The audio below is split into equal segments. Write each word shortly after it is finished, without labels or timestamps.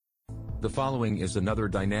The following is another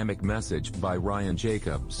dynamic message by Ryan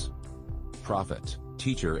Jacobs, prophet,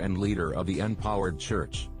 teacher and leader of the Empowered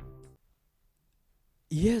Church.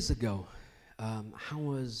 Years ago, I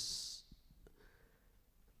was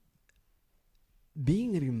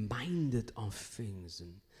being reminded of things,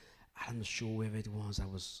 and I'm not sure whether it was I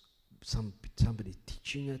was somebody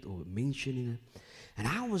teaching it or mentioning it, and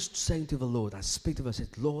I was saying to the Lord, I spoke to him, I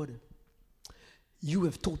said, Lord, you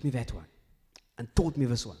have taught me that one, and taught me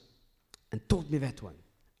this one, and taught me that one,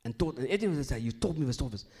 and everything was that you taught me this,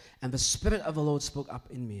 taught this. And the Spirit of the Lord spoke up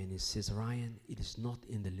in me, and he says, Ryan, it is not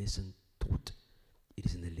in the lesson taught, it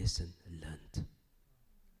is in the lesson learned.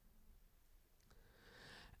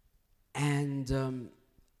 And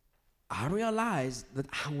I realized that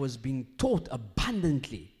I was being taught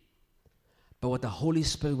abundantly, but what the Holy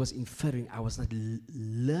Spirit was inferring, I was not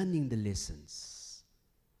learning the lessons.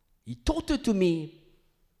 He taught it to me,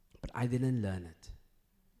 but I didn't learn it.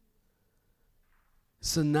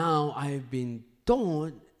 So now I've been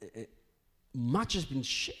taught, much has been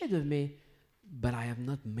shared with me, but I have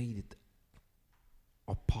not made it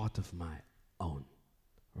a part of my own.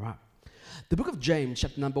 Right? The book of James,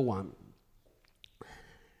 chapter number 1.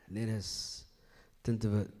 Let us turn to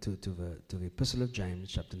the epistle of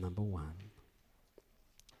James, chapter number 1.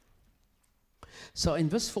 So in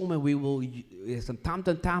this format, we will, from time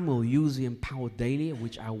to time, we'll use the Empower Daily,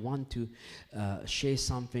 which I want to share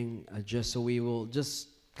something, just so we will just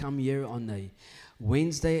come here on a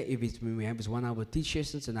Wednesday. If it's when we have this 1 hour teach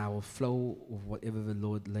sessions, and I will flow with whatever the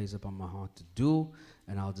Lord lays upon my heart to do,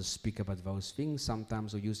 and I'll just speak about those things.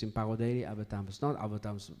 Sometimes we'll use Empower Daily, other times not, other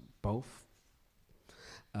times both.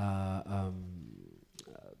 But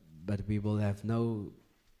we will have no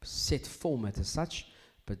set format as such,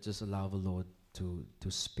 but just allow the Lord to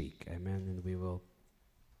speak. Amen. And we will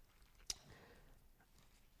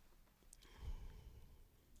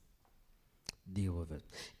deal with it.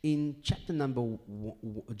 In chapter number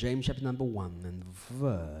James chapter number 1 and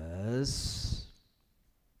verse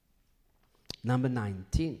number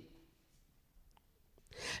 19.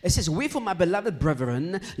 It says, wherefore, my beloved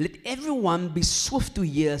brethren, let everyone be swift to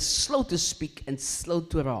hear, slow to speak, and slow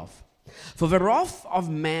to wrath. For the wrath of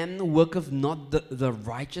man worketh not the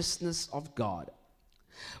righteousness of God.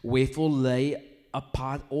 Wherefore lay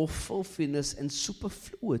apart all filthiness and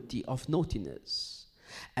superfluity of naughtiness,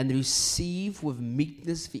 and receive with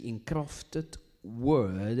meekness the engrafted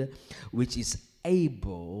word, which is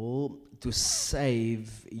able to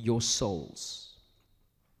save your souls.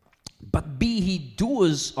 But be ye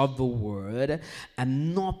doers of the word,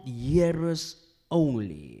 and not hearers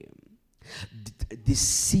only,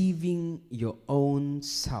 deceiving your own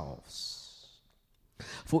selves.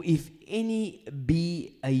 For if any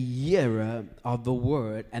be a hearer of the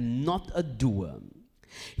word, and not a doer,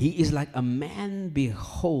 he is like a man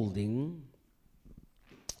beholding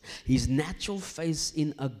his natural face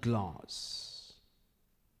in a glass.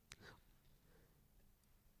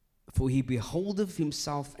 For he beholdeth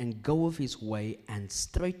himself and goeth his way, and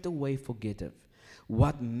straightway forgetteth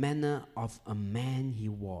what manner of a man he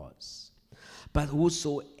was. But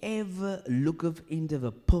whosoever looketh into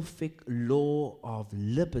the perfect law of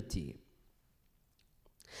liberty,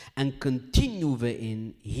 and continue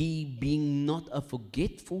therein, he being not a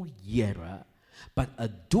forgetful hearer, but a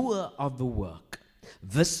doer of the work,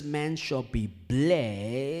 this man shall be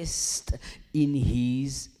blessed in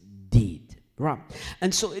his deed. Right.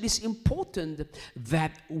 And so it is important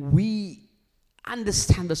that we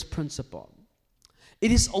understand this principle.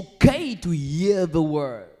 It is okay to hear the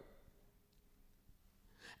word.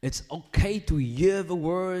 It's okay to hear the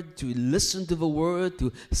word, to listen to the word,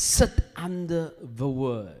 to sit under the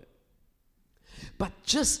word. But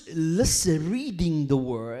just reading the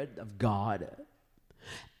word of God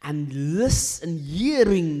and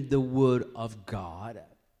hearing the word of God,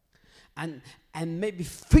 and maybe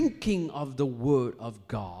thinking of the word of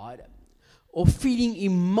God, or feeling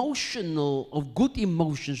emotional or good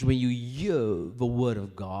emotions when you hear the word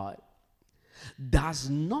of God, does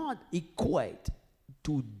not equate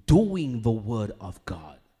to doing the word of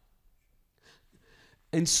God.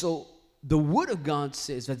 And so the word of God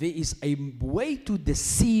says that there is a way to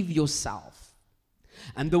deceive yourself.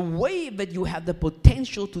 And the way that you have the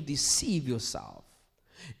potential to deceive yourself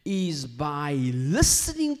is by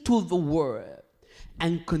listening to the word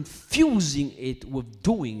and confusing it with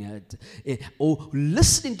doing it, or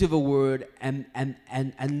listening to the word and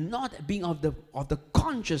not being of the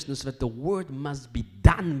consciousness that the word must be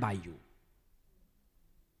done by you.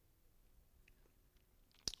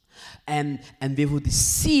 And therefore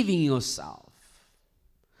deceiving yourself.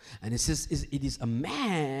 And it says it is a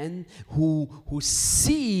man who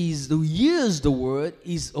sees, who hears the word,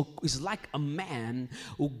 is like a man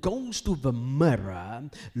who goes to the mirror,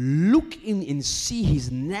 look in and see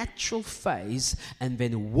his natural face, and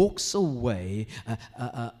then walks away,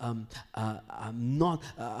 not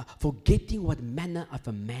forgetting what manner of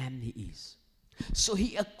a man he is. So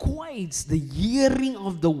he equates the hearing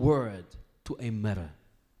of the word to a mirror.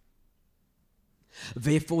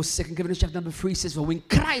 Therefore, 2 Corinthians chapter number 3 says, "For when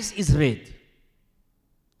Christ is read,"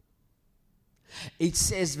 it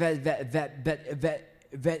says it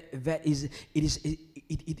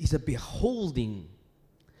is a beholding,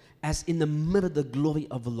 as in the mirror, the glory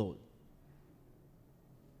of the Lord.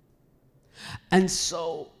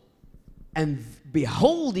 And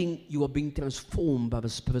beholding, you are being transformed by the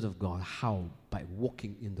Spirit of God. How? By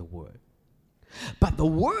walking in the Word. But the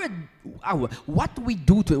Word, what we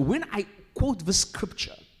do to it, when I quote the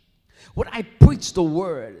scripture, when I preach the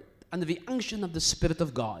Word under the unction of the Spirit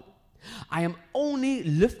of God, I am only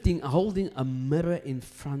holding a mirror in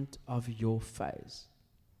front of your face.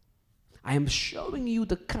 I am showing you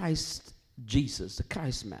the Christ Jesus, the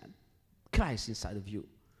Christ man, Christ inside of you.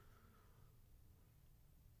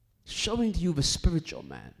 Showing to you the spiritual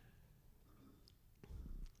man.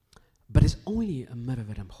 But it's only a mirror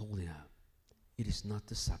that I'm holding up. It is not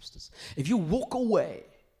the substance. If you walk away,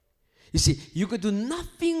 you see, you can do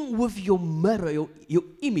nothing with your mirror, your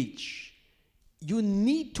image. You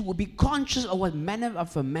need to be conscious of what manner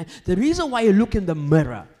of a man. The reason why you look in the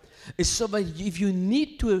mirror is so that if you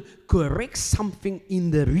need to correct something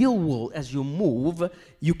in the real world as you move,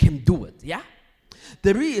 you can do it. Yeah?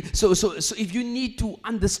 So if you need to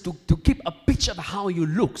keep a picture of how you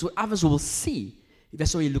look, so others will see.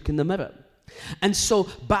 That's why you look in the mirror. And so,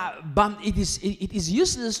 but it is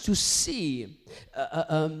useless to see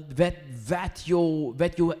that you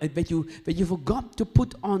forgot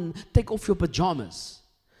to take off your pajamas,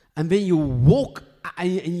 and then you walk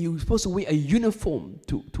and you're supposed to wear a uniform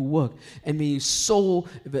to work, and then you sew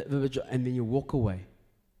and then you walk away.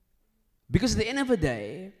 Because at the end of the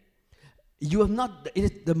day, you have not.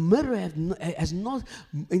 The mirror has not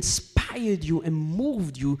inspired you and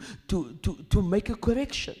moved you to make a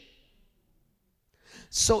correction.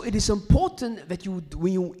 So it is important that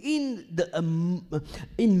when you're in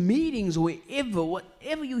meetings or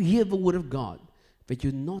whatever you hear the word of God, that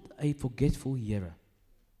you're not a forgetful hearer.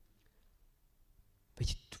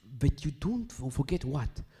 But you don't forget what?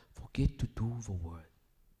 Forget to do the word.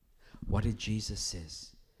 What did Jesus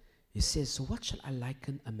says? He says, "So what shall I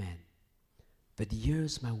liken a man that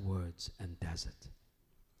hears my words and does it?"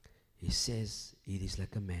 He says, it is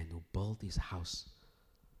like a man who built his house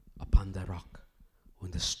upon the rock. When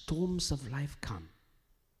the storms of life come,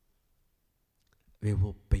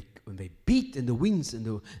 when they beat in the winds and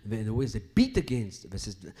the winds, they beat against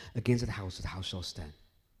the house shall stand.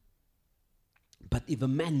 But if a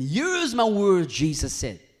man hears my word, Jesus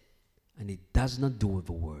said, and he does not do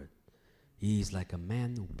the word, he is like a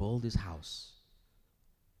man who built his house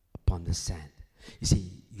upon the sand. You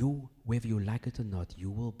see, whether you like it or not, you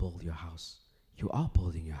will build your house. You are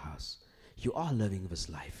building your house. You are living this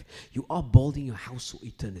life. You are building your house for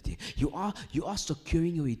eternity. You are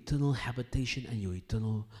securing your eternal habitation and your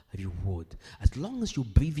eternal reward. As long as you're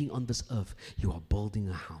breathing on this earth, you are building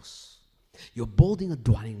a house. You're building a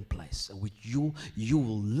dwelling place in which you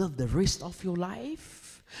will live the rest of your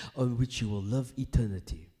life, or in which you will live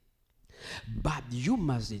eternity. But you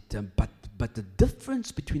must but the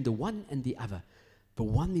difference between the one and the other, the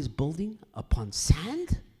one is building upon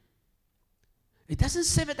sand. It doesn't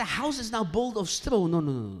say that the house is now built of straw.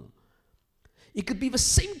 No. It could be the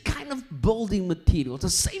same kind of building material, the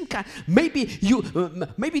same kind. Maybe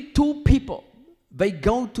two people, they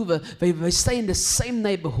stay in the same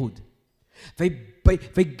neighborhood. They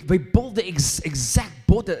build they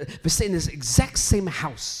stay in this exact same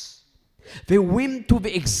house. They went to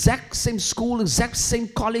the exact same school, exact same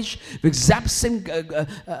college, the exact same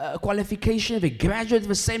qualification. They graduated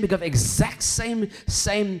the same, they got the exact same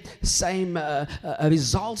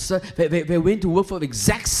results. They went to work for the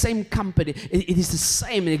exact same company. It is the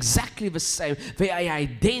same, exactly the same. They are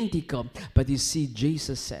identical. But you see,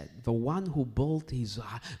 Jesus said, the one who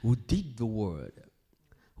who did the word,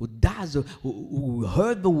 who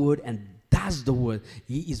heard the word and does the word,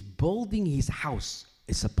 he is building his house.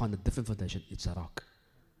 It's upon a different foundation. It's a rock.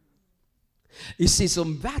 You see, so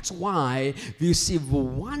that's why you see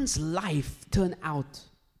one's life turn out.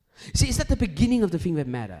 See, it's not the beginning of the thing that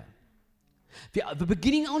matter. The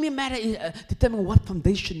beginning only matter is determine what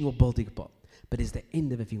foundation you're building upon. But it's the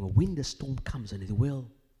end of the thing. When the storm comes, and it will,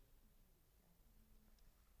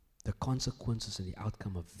 the consequences and the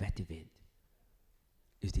outcome of that event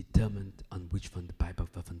is determined on which the Bible,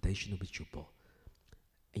 the foundation of which you build.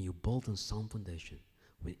 And you build on sound foundation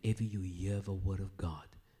whenever you hear the word of God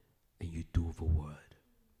and you do the word.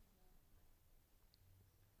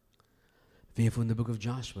 Therefore, in the book of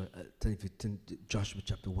Joshua, Joshua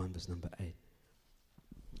chapter 1, verse number 8.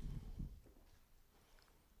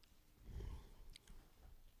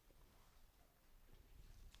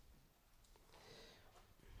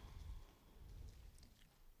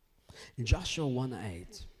 In Joshua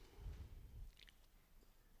 1:8,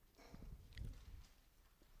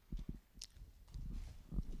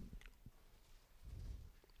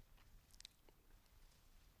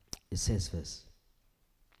 it says this: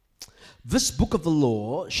 This book of the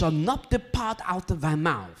law shall not depart out of thy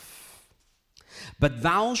mouth, but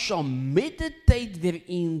thou shalt meditate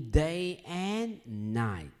therein day and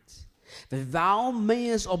night, that thou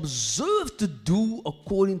mayest observe to do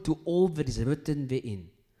according to all that is written therein.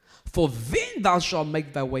 For then thou shalt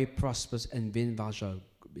make thy way prosperous, and then thou shalt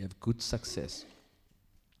have good success.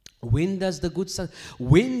 When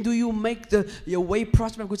do you make your way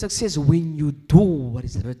prosperous and good success? When you do what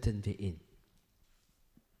is written therein.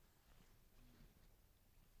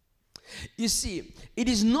 You see, it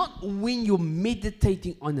is not when you're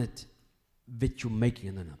meditating on it that you're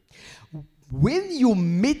making it. No. When you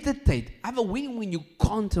meditate, when you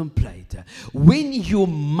contemplate, when you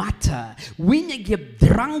mutter, when you get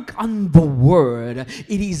drunk on the word, it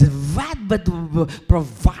is that will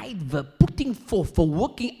provide the putting forth, for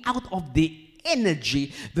working out of the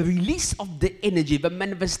energy, the release of the energy, the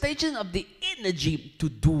manifestation of the energy to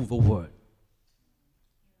do the word.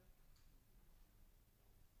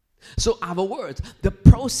 So, other words, the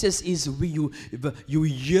process is when you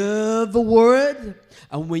hear the word,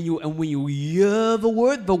 and when you hear the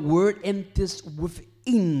word enters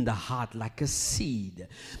within the heart like a seed.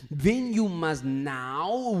 Then you must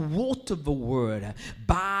now water the word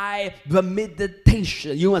by the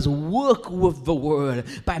meditation. You must work with the word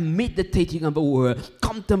by meditating on the word,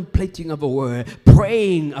 contemplating on the word,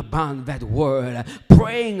 praying about that word,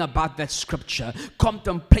 praying about that scripture,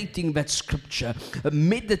 contemplating that scripture,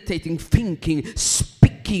 meditating, thinking,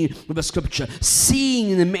 speaking the scripture,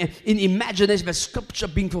 seeing in imagination the scripture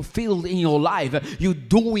being fulfilled in your life. You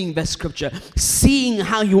doing the scripture, seeing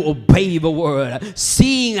how you obey the word,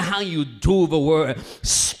 seeing how you do the word,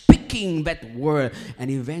 speaking that word, and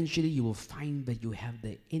eventually you will find that you have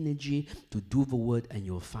the energy to do the word, and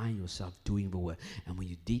you'll find yourself doing the word. And when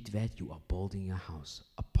you did that, you are building your house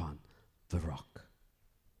upon the rock,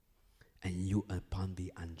 and you upon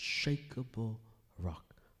the unshakable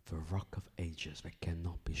rock, the rock of ages that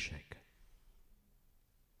cannot be shaken.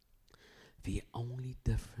 The only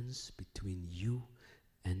difference between you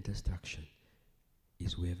and destruction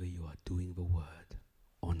is whether you are doing the word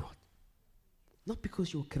or not. Not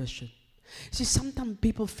because you're a Christian. See, sometimes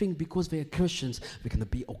people think because they are Christians, they're going to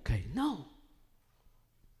be okay. No.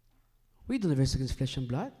 We don't have against flesh and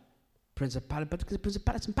blood,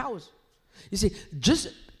 principalities and powers. You see, just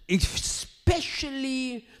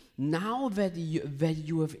especially now that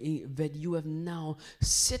you have now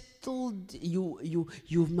settled,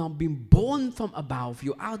 you've now been born from above.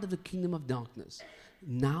 You're out of the kingdom of darkness.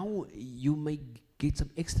 Now you may get some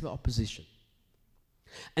extra opposition.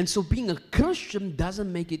 And so being a Christian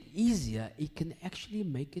doesn't make it easier. It can actually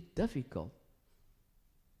make it difficult.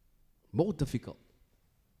 More difficult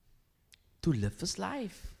to live this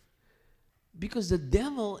life. Because the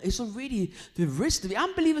devil is already, the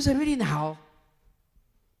unbelievers are already in hell.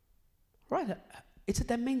 Right? It's a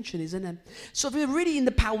dimension, isn't it? So if we're already in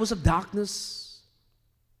the powers of darkness,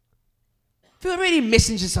 if we're already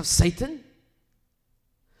messengers of Satan,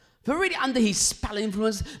 we're already under his spell and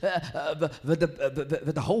influence.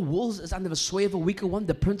 The whole world is under the sway of a weaker one.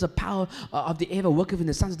 The prince of power of the air worketh in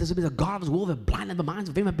the sons. There's a God of this world that blinded the minds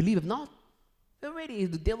of them that believe not. Already,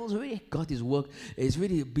 the devil's already got his work. It's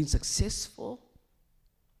really been successful.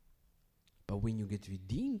 But when you get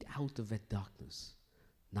redeemed out of that darkness,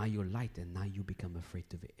 now you're light, and now you become afraid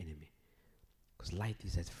of the enemy. Because light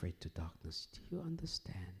is afraid to darkness. Do you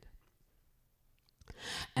understand?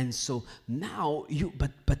 And so now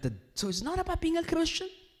so it's not about being a Christian.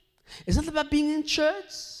 It's not about being in church.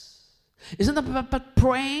 It's not about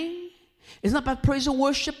praying. It's not about praise and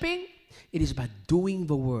worshiping. It is about doing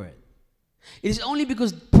the word. It is only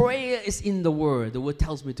because prayer is in the word. The word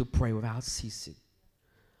tells me to pray without ceasing.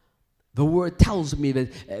 The word tells me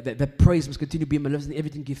that praise must continue to be in my lips, and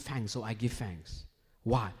everything give thanks. So I give thanks.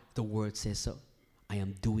 Why? The word says so. I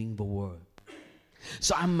am doing the word.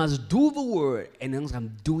 So I must do the word, and as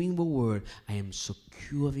I'm doing the word, I am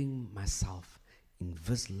securing myself in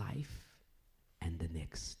this life and the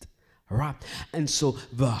next. Right? And so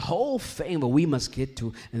the whole thing that we must get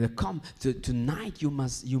to, and tonight you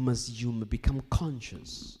must become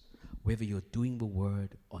conscious whether you're doing the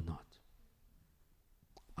word or not.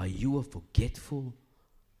 Are you a forgetful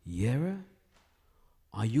hearer?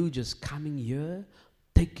 Are you just coming here,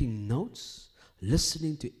 taking notes,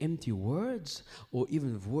 listening to empty words, or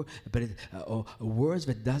even or words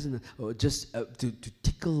that doesn't, or just to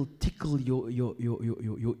tickle your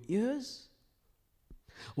ears?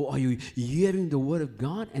 Or are you hearing the word of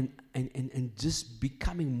God and just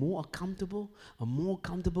becoming more accountable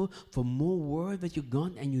for more word that you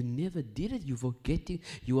got and you never did it? You're forgetting.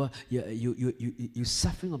 You're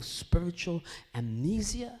suffering of spiritual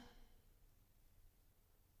amnesia.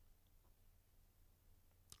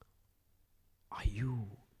 Are you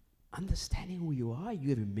understanding who you are? Are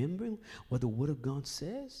you remembering what the word of God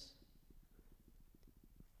says?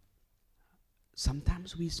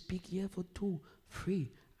 Sometimes we speak here for 2-3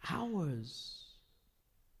 hours.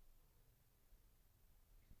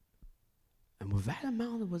 And with that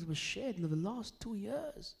amount that was shared in the last 2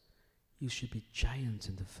 years, you should be giants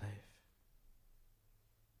in the faith.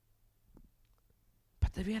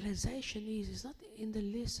 But the realization is, it's not in the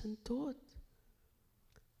lesson taught.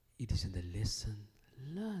 It is in the lesson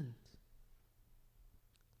learned.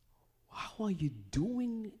 How are you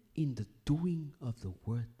doing in the doing of the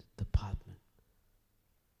word department?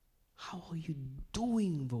 How are you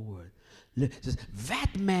doing the word?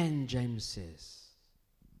 That man, James says,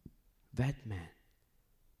 that man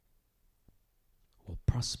will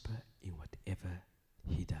prosper in whatever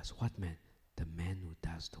he does. What man? The man who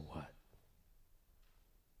does the word.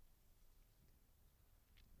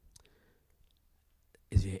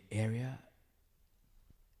 Is there an area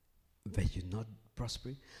that you're not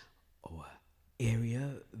prospering, or an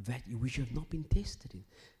area that which you have not been tested in?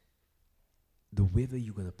 The whether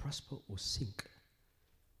you're going to prosper or sink,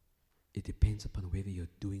 it depends upon whether you're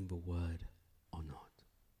doing the word or not.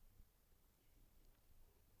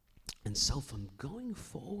 And so from going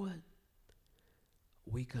forward,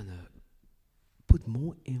 we're going to put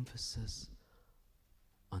more emphasis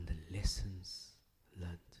on the lessons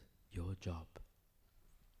learned. Your job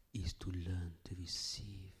is to learn, to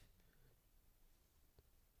receive,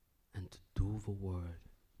 and to do the word.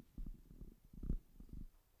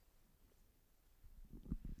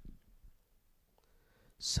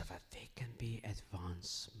 So that there can be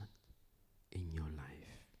advancement in your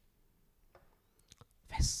life.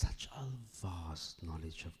 There's such a vast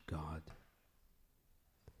knowledge of God.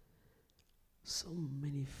 So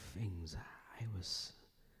many things. I was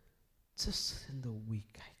just in the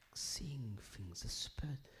week seeing things, the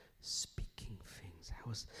Spirit speaking things. I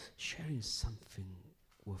was sharing something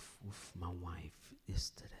with my wife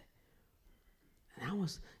yesterday. And I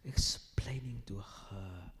was explaining to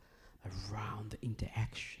her around the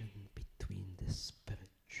interaction between the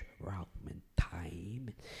spiritual realm and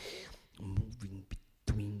time, and moving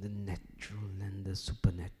between the natural and the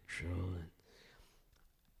supernatural,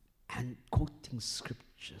 and quoting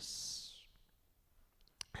scriptures.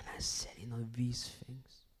 And I said, these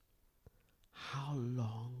things, how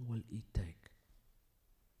long will it take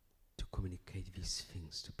to communicate these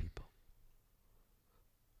things to people?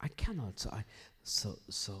 I cannot.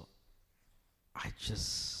 So I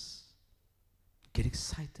just get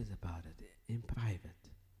excited about it in private.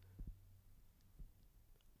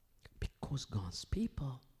 Because God's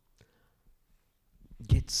people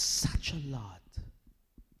get such a lot,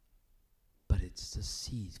 but it's the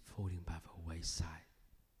seed falling by the wayside.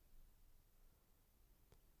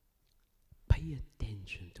 Pay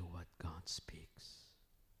attention to what God speaks.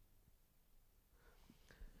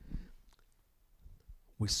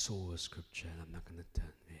 We saw a scripture, and I'm not going to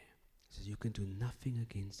turn there. It says, you can do nothing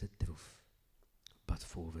against the truth, but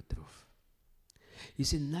for the truth. You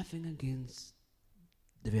see, nothing against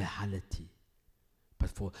the reality, but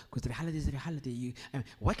for, because the reality is the reality.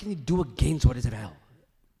 What can you do against what is real?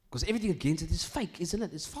 Because everything against it is fake, isn't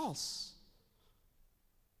it? It's false.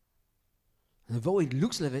 And though it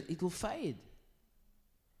looks like it, it will fade.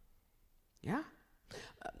 Yeah?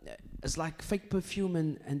 It's like fake perfume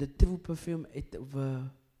and the true perfume.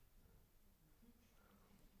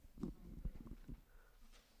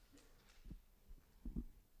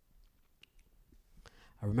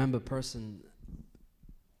 I remember a person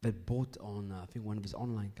that bought on, I think, one of his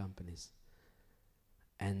online companies.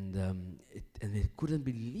 And they couldn't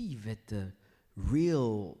believe that the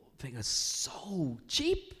real thing is so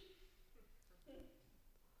cheap.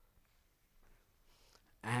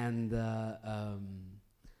 And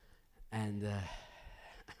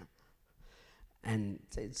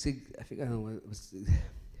it's, I think, I don't know, it was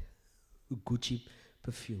Gucci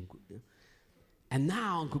perfume. And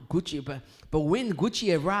now Gucci, but when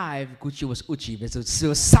Gucci arrived, Gucci was Uchi.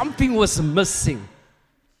 So something was missing.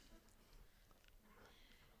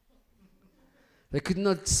 They could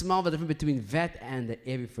not smell the difference between that and the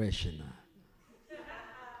air freshener.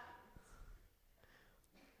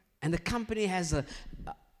 And the company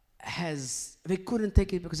they couldn't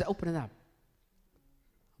take it because they opened it up.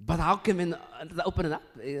 But how can they open it up?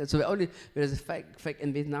 So there's a fake,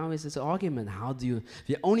 and now it's an argument.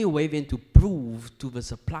 The only way then to prove to the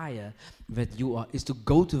supplier that you are, is to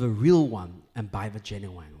go to the real one and buy the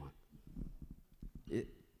genuine one.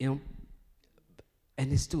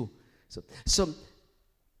 And it's true. So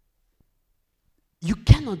you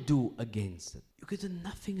cannot do against it. You can do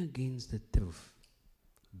nothing against the truth,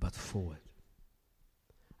 but for it.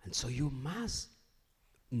 And so you must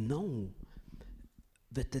know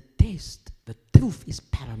that the truth is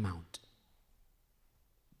paramount.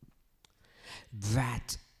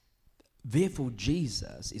 That therefore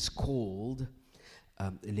Jesus is called,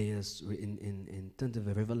 let us in terms of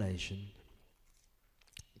the Revelation,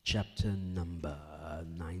 chapter number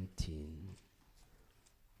 19.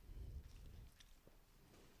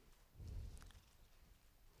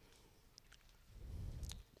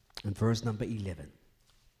 And verse number 11.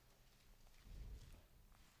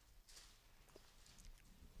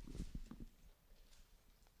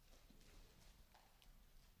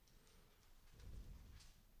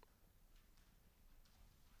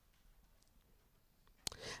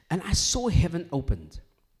 And I saw heaven opened,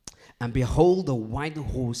 and behold, a white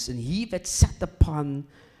horse, and he that sat upon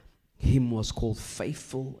him was called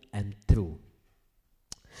Faithful and True.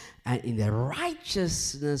 And in the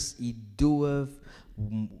righteousness he doeth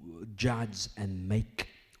judge and make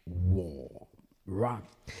war. Right.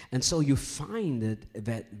 And so you find it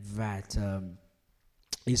that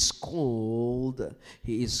he is called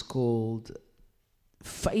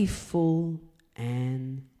Faithful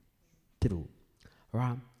and True.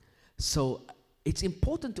 Right. So it's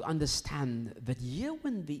important to understand that here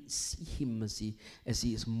when we see him as he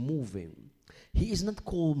is moving, he is not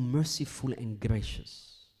called merciful and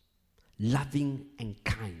gracious, loving and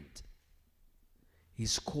kind.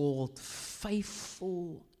 He's called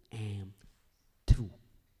Faithful and True.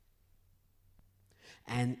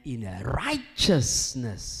 And in a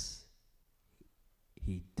righteousness,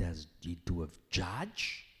 he doeth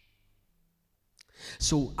judge.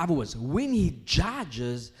 So, in other words, when he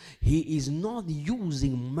judges, he is not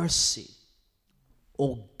using mercy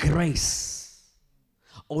or grace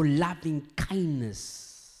or loving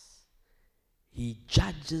kindness. He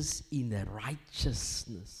judges in the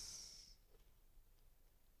righteousness.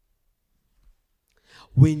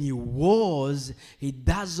 When he wars, he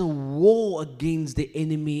doesn't war against the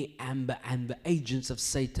enemy and the agents of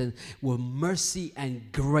Satan with mercy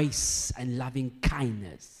and grace and loving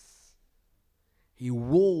kindness. He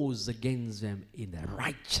wars against them in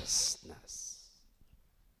righteousness.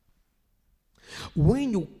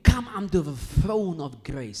 When you come under the throne of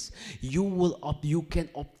grace, you can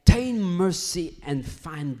obtain mercy and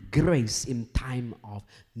find grace in time of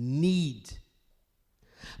need.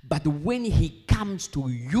 But when he comes to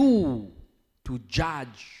you to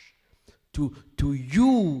judge, to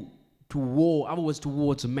you to war, otherwise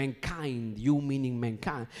towards mankind, you meaning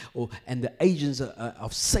mankind, and the agents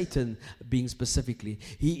of Satan being specifically,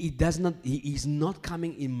 he is not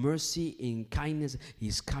coming in mercy, in kindness.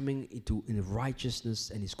 He's coming in righteousness,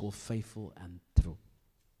 and he's called Faithful and True.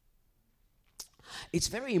 It's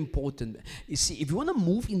very important. You see, if you want to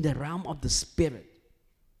move in the realm of the Spirit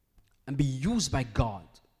and be used by God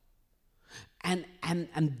and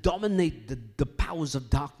dominate the powers of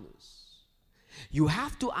darkness, you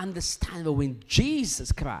have to understand that when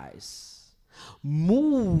Jesus Christ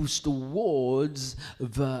moves towards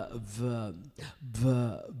the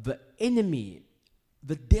enemy,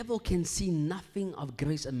 the devil can see nothing of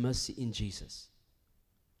grace and mercy in Jesus.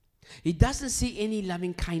 He doesn't see any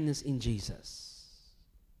loving kindness in Jesus.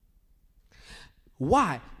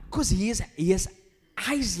 Why? Because he has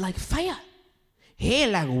eyes like fire, hair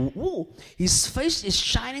like wool. His face is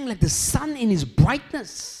shining like the sun in his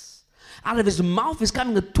brightness. Out of his mouth is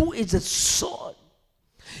coming a two-edged sword.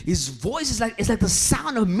 His voice is like the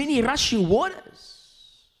sound of many rushing waters.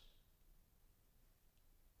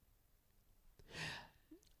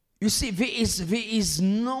 You see, his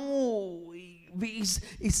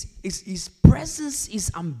presence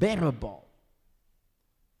is unbearable.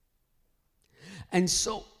 And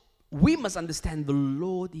so we must understand the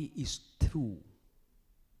Lord, he is true.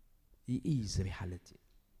 He is reality.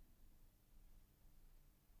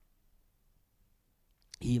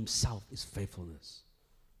 He himself is faithfulness.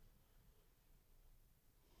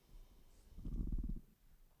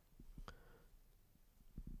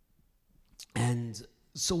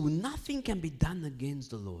 So nothing can be done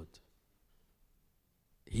against the Lord.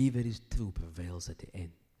 He that is true prevails at the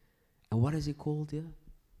end. And what is he called here?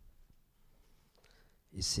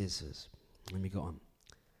 He says this. Let me go on.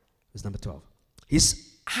 Verse number 12.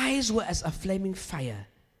 His eyes were as a flaming fire,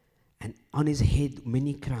 and on his head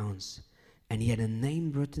many crowns. And he had a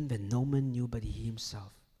name written that no man knew but he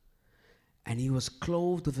himself. And he was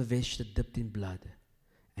clothed with a vesture dipped in blood.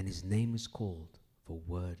 And his name is called the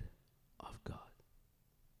Word of God.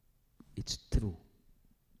 It's true.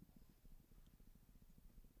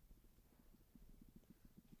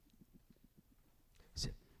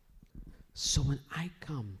 So when I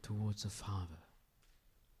come towards the Father,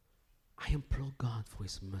 I implore God for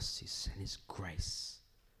His mercies and His grace.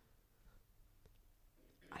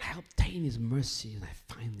 And I obtain His mercy and I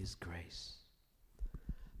find His grace.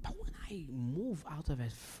 But when I move out of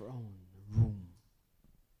that throne room,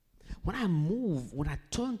 when I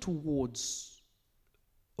turn towards,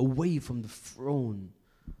 away from the throne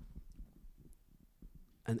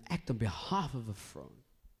and act on behalf of the throne,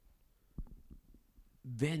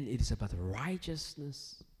 then it is about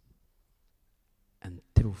righteousness and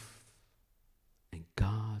truth and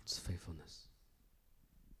God's faithfulness.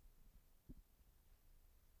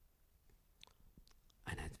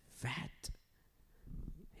 And at that,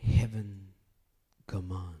 heaven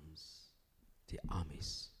commands the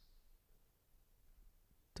armies.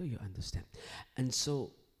 Do you understand? And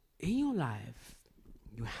so, in your life,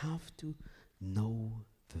 you have to know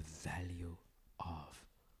the value of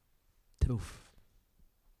truth.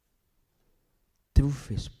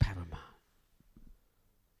 Truth is paramount.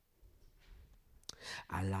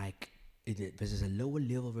 I like it. There's a lower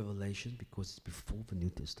level of revelation because it's before the New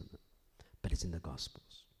Testament, but it's in the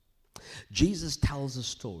Gospels. Jesus tells a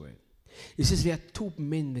story. He says there are two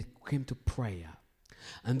men that came to prayer,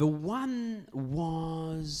 and the one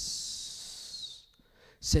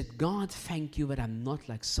said, God, thank you that I'm not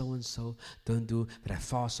like so and so. Don't do that. I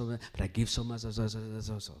fast so much, that I give so much,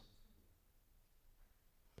 so.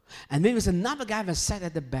 And then there's another guy that sat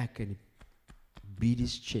at the back and he beat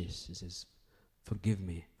his chest. He says, forgive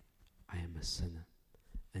me, I am a sinner.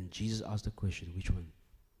 And Jesus asked the question, which one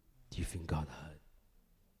do you think God heard?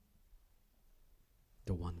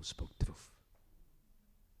 The one who spoke truth.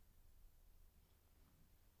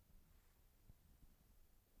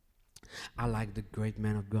 I like the great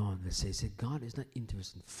man of God that says that God is not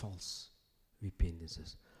interested in false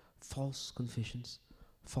repentances, false confessions,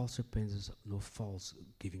 false repentance, no false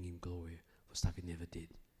giving him glory for stuff he never did,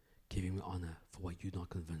 giving him honor for what you're not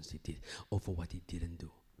convinced he did or for what he didn't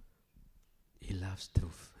do. He loves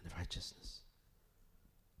truth and righteousness.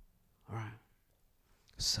 All right.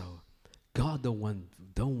 So God don't want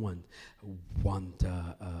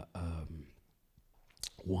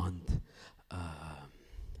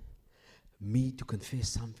me to confess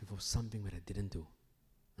something for something that I didn't do,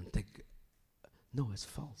 and take. No, it's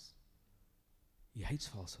false. He hates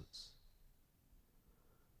falsehoods.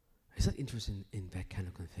 He's not interested in that kind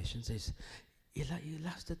of confession. He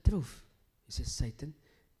loves the truth. He says Satan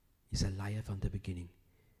is a liar from the beginning.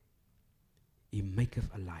 He maketh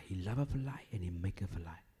a lie. He loveth a lie and he maketh a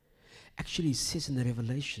lie. Actually, it says in the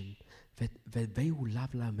Revelation that they who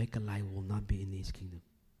love a lie, make a lie, will not be in his kingdom.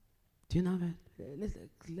 Do you know that?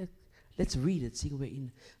 Let's read it. See, we're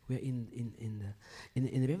in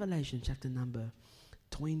the Revelation chapter number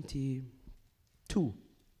 22,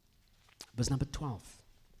 verse number 12.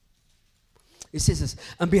 It says this,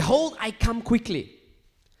 and behold, I come quickly,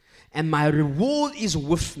 and my reward is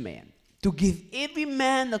with me, to give every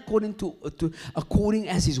man according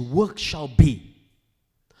as his work shall be.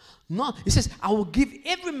 No, it says, I will give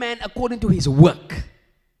every man according to his work.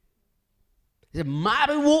 It says, my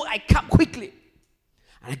reward, I come quickly.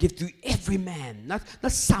 And I give to every man, not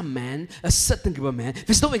some man, a certain group of man.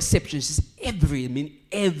 There's no exception. It says every,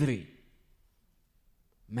 every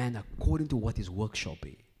man according to what his work shall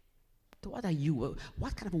be. So what are you?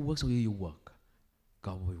 What kind of works will you work?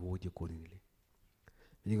 God will reward you accordingly.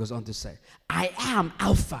 And he goes on to say, I am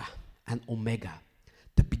Alpha and Omega,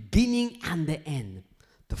 the beginning and the end,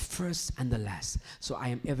 the first and the last. So I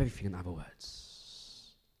am everything, in other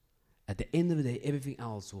words. At the end of the day, everything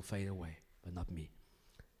else will fade away, but not me.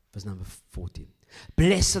 Verse number 14.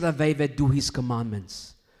 Blessed are they that do his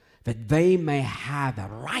commandments, that they may have a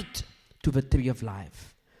right to the tree of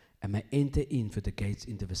life and may enter in through the gates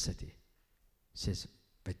into the city. It says,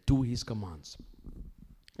 that do his commands.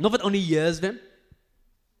 Not that only hears them,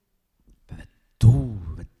 but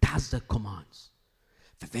that does the commands.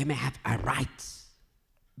 That they may have a right,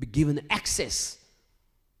 be given access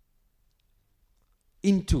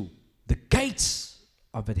into the gates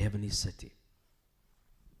of that heavenly city.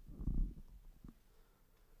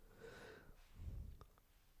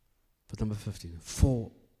 number 15. For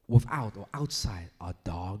without or outside are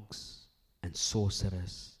dogs and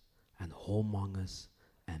sorcerers and whoremongers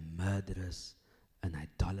and murderers and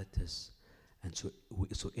idolaters and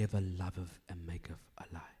whosoever loveth and maketh a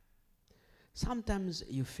lie. Sometimes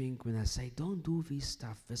you think when I say, don't do this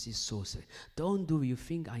stuff, this is sorcery. Don't do it. You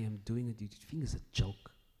think I am doing it. You think it's a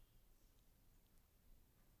joke.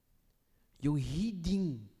 You're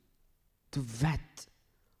heeding to that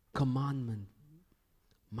commandment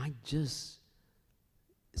might just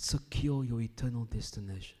secure your eternal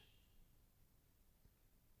destination.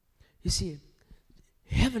 You see,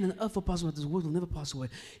 heaven and earth will pass away, but this word will never pass away.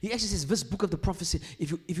 He actually says, this book of the prophecy,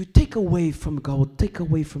 if you take away from God, will take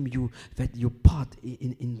away from you that your part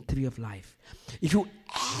in tree of life. If you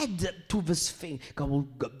add to this thing,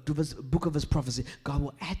 to this book of this prophecy, God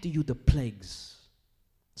will add to you the plagues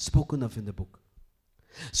spoken of in the book.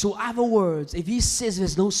 So, other words, if he says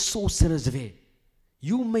there's no sorcerers there,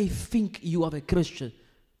 you may think you are a Christian,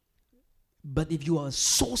 but if you are a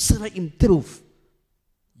sorcerer in truth,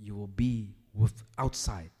 you will be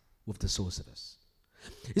outside with the sorcerers.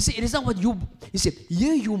 You see, it is not what you see,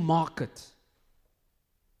 here you market.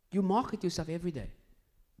 You market yourself every day.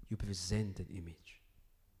 You present an image.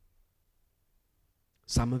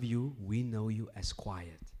 Some of you, we know you as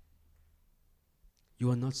quiet. You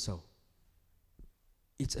are not so.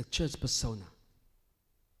 It's a church persona.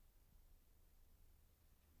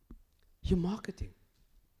 You're marketing.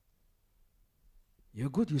 You're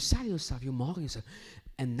good, you sell yourself, you market yourself.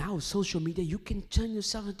 And now social media, you can turn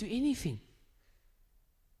yourself into anything.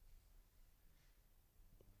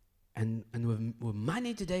 And with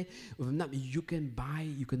money today, you can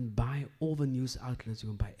buy all the news outlets, you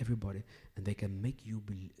can buy everybody, and they can make you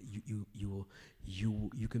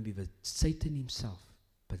you can be the Satan himself,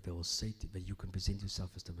 but they will say that you can present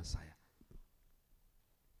yourself as the Messiah.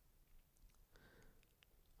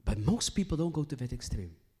 But most people don't go to that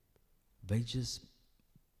extreme. They just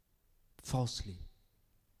falsely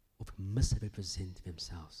or misrepresent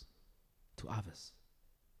themselves to others.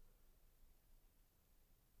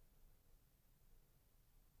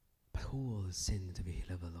 But who will ascend to the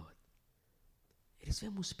hill of the Lord? It is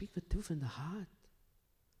them who speak the truth in the heart.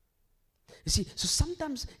 You see, so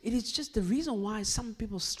sometimes it is just the reason why some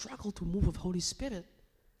people struggle to move with Holy Spirit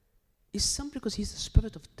is simply because He's the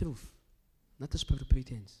Spirit of truth, not the spirit of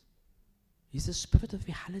pretense. He's the Spirit of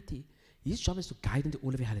reality. His job is to guide into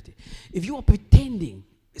all of reality. If you are pretending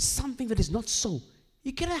something that is not so,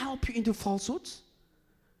 He cannot help you into falsehoods.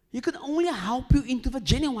 He can only help you into the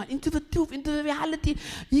genuine, into the truth, into the reality.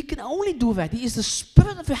 He can only do that. He is the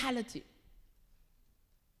Spirit of reality.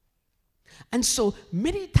 And so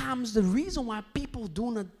many times the reason why people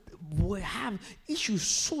do not have issues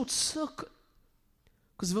short circuit,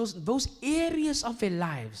 because those areas of their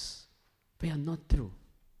lives, they are not true.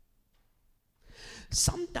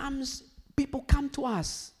 Sometimes people come to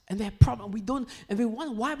us and they have problems. We don't, and we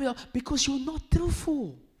wonder why we are, because you're not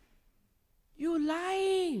truthful. You're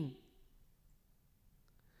lying.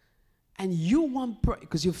 And you want,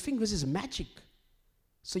 because you think this is magic.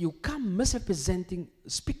 So you come misrepresenting,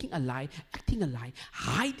 speaking a lie, acting a lie,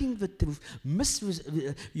 hiding the truth,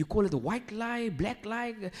 you call it a white lie, black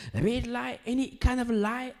lie, red lie, any kind of a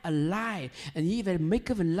lie. And he that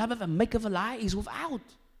maketh and loveth and maketh a lie is without.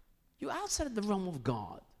 You're outside the realm of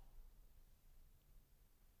God.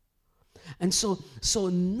 And so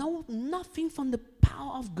nothing from the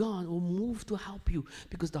power of God will move to help you,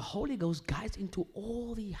 because the Holy Ghost guides into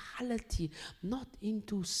all reality, not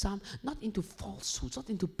into falsehoods, not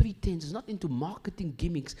into pretenses, not into marketing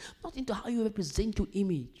gimmicks, not into how you represent your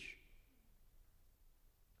image,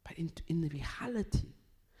 but in the reality.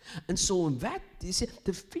 And so in that, you see,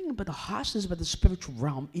 the thing about the harshness about the spiritual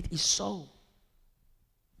realm, it is so.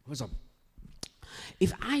 What's up?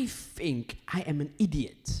 If I think I am an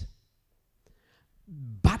idiot,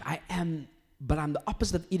 but I'm the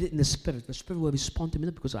opposite of idiot in the Spirit will respond to me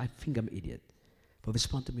not because I think I'm an idiot, but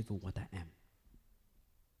respond to me for what I am.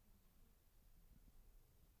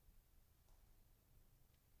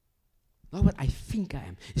 Not what I think I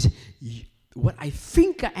am. You see, what I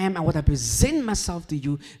think I am and what I present myself to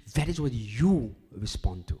you, that is what you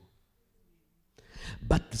respond to.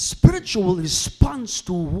 But the spiritual responds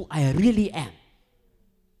to who I really am,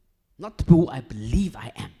 not to who I believe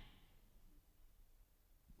I am.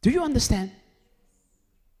 Do you understand?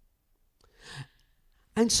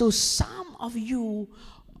 And so some of you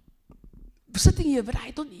sitting here, but I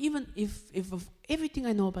don't even, if of everything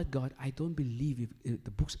I know about God, I don't believe if the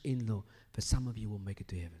books end low, that some of you will make it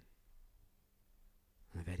to heaven.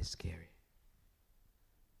 And that is scary.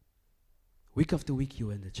 Week after week you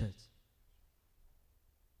are in the church.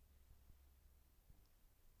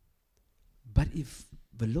 But if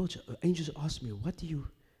the Lord, angels ask me, what do you,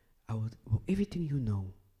 well, everything you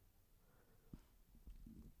know,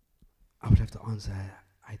 I would have to answer,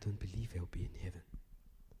 I don't believe I'll be in heaven.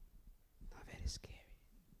 Not very scary.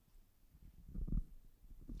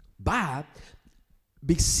 But,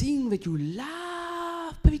 seeing that you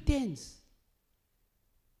love pretense,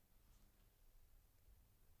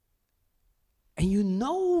 and you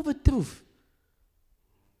know the truth,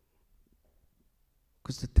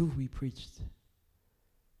 because the truth we preached,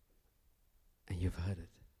 and you've heard it.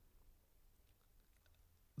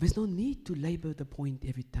 There's no need to labor the point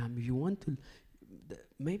every time. If you want to,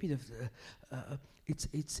 maybe it's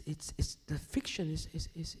the fiction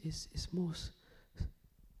is more.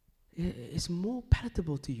 It's more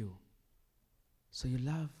palatable to you. So you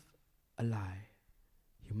love a lie.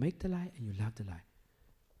 You make the lie and you love the lie.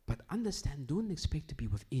 But understand, don't expect to be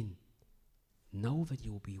within. Know that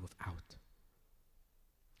you will be without.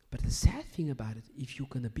 But the sad thing about it, if you're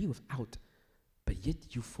going to be without, but yet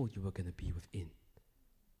you thought you were going to be within,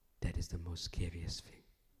 that is the most scariest thing.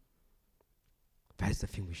 That is the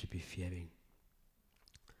thing we should be fearing.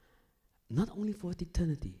 Not only for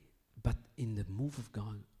eternity, but in the move of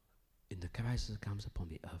God, in the crisis that comes upon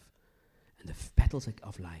the earth, and the battles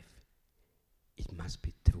of life, it must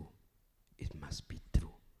be true. It must be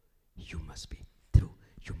true. You must be true.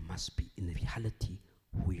 You must be in reality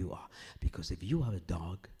who you are. Because if you are a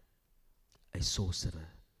dog, a sorcerer,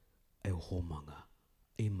 a whoremonger,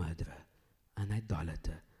 a murderer, an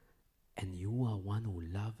idolater, and you are one who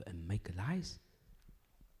love and make lies,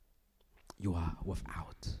 you are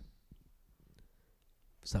without.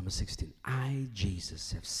 Psalm 16, I,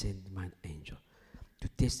 Jesus, have sent mine angel to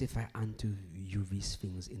testify unto you these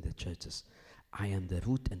things in the churches. I am the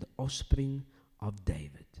root and the offspring of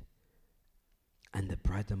David, and the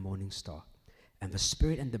bright and morning star. And the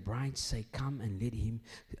Spirit and the bride say, come, and let him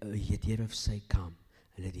yet hereof say, come,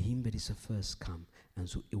 and let him that is the first come, and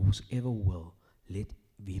so whosoever will, let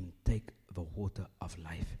him take the water of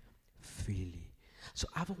life freely. So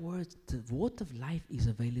other words, the water of life is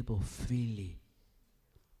available freely.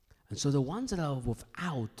 And so the ones that are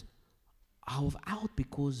without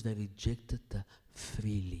because they rejected the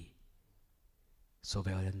freely. So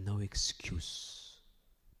they have no excuse.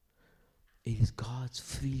 It is God's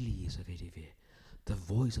freely is already there. The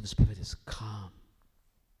voice of the Spirit is calm.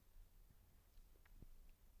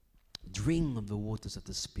 Drink of the waters of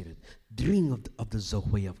the Spirit. Drink of the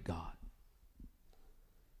Zoe of God.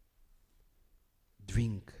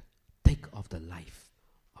 Drink, take of the life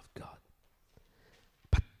of God.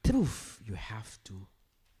 But truth, you have to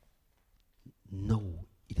know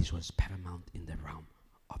it is what's paramount in the realm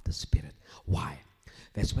of the Spirit. Why?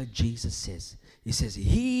 That's what Jesus says. He says,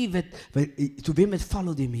 he that to them that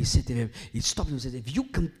followed him, he said to them, he stopped him and said, if you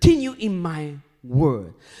continue in my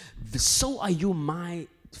word, so are you my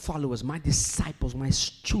followers, my disciples, my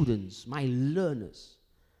students, my learners.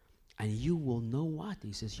 And you will know what?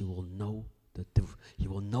 He says, you will know the truth.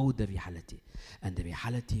 You will know the reality. And the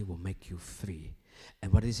reality will make you free.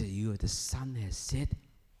 And what is it? You, the Son has said,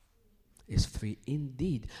 is free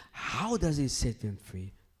indeed. How does he set them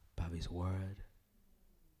free? By his word.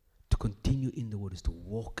 To continue in the word is to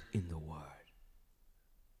walk in the word.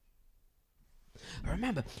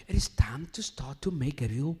 Remember, it is time to start to make a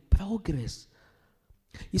real progress.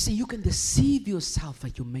 You see, you can deceive yourself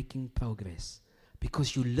that you're making progress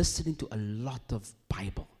because you're listening to a lot of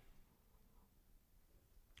Bible.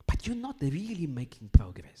 But you're not really making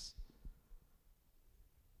progress.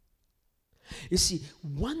 You see,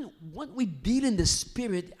 when we deal in the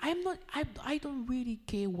Spirit, I don't really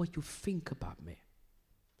care what you think about me.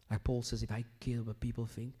 Like Paul says, if I care what people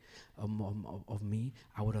think of me,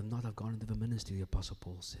 I would have not have gone into the ministry, the Apostle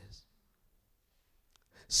Paul says.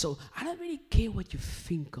 So I don't really care what you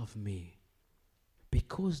think of me.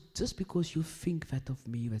 Because just because you think that of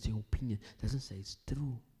me, that's your opinion, doesn't say it's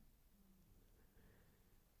true.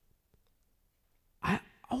 I'm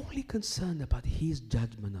only concerned about his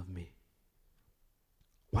judgment of me.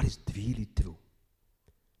 What is really true?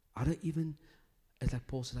 I don't even, as like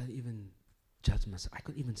Paul said, I don't even judge myself. I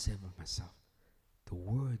couldn't even say about myself. The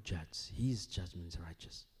word judges. His judgment is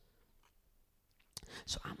righteous.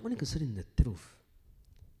 So I'm only considering the truth.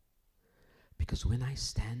 Because when I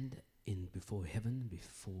stand in before heaven,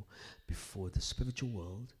 before the spiritual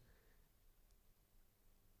world,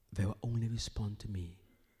 they will only respond to me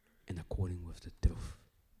in according with the truth.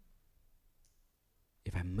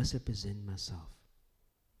 If I misrepresent myself,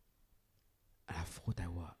 and I thought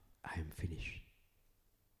I am finished.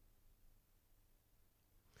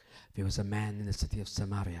 There was a man in the city of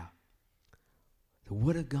Samaria. The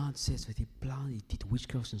word of God says that he did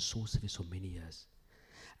witchcraft and sorcery for many years.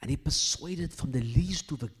 And he persuaded from the least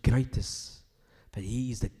to the greatest that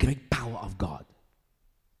he is the great power of God.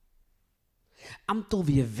 Until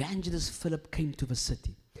the evangelist Philip came to the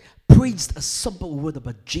city, preached a simple word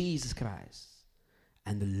about Jesus Christ.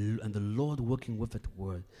 And the Lord working with that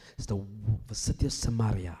word is the city of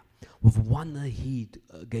Samaria. With one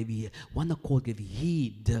accord gave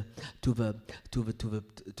heed to the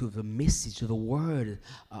message, to the word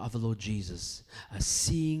of the Lord Jesus,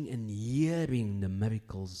 seeing and hearing the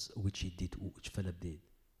miracles which Philip did.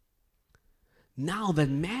 Now that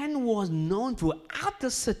man was known throughout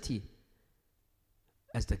the city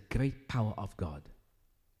as the great power of God,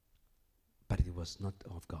 but it was not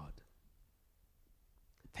of God.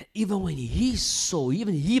 That even when he saw,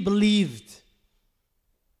 even he believed.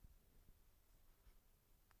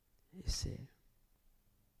 You see.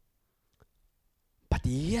 But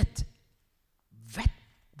yet, that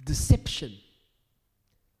deception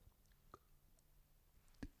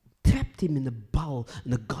trapped him in the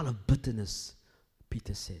gall of bitterness,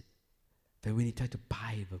 Peter said. That when he tried to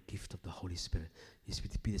buy the gift of the Holy Spirit,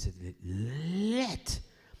 Peter said, let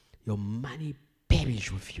your money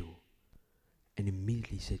perish with you. And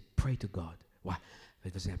immediately he said, pray to God. Why?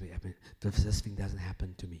 This thing doesn't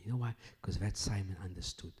happen to me. You know why? Because that Simon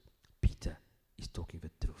understood. Peter is talking the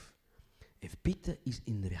truth. If Peter is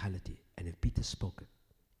in reality, and if Peter spoke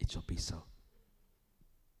it shall be so.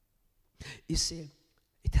 You see,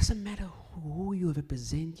 it doesn't matter who you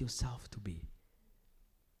represent yourself to be.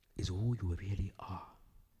 It's who you really are.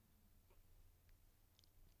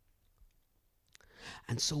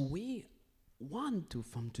 And so we want to,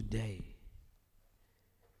 from today,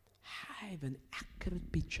 have an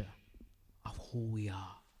accurate picture of who we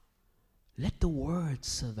are. Let the word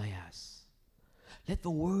survey us. Let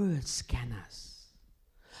the word scan us.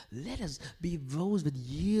 Let us be those that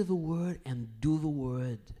hear the word and do the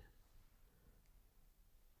word.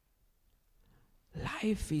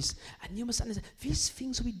 Life is, and you must understand, these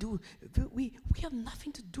things we do, we have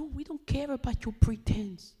nothing to do. We don't care about your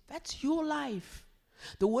pretense. That's your life.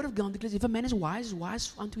 The word of God declares, if a man is wise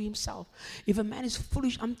unto himself. If a man is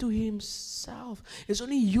foolish unto himself, it's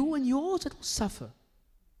only you and yours that will suffer.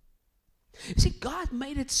 You see, God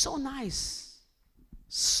made it so nice.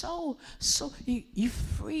 So he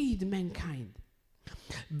freed mankind.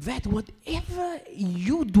 That whatever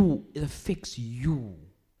you do, it affects you.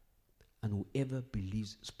 And whoever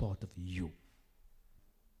believes is part of you.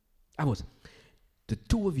 The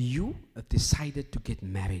two of you have decided to get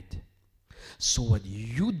married. So what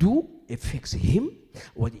you do affects him.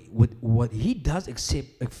 What he does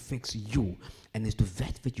affects you. And it's to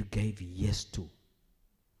that you gave yes to.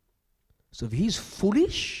 So if he's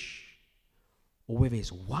foolish, or whether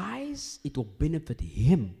he's wise, it will benefit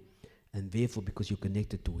him. And therefore, because you're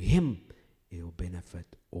connected to him, it will benefit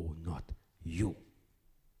or not you.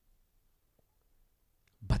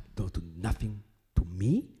 But though to nothing to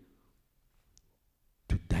me,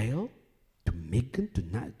 to Dale, to Megan, to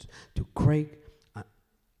Nat, to Craig,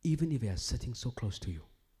 even if they are sitting so close to you.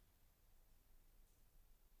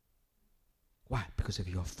 Why? Because if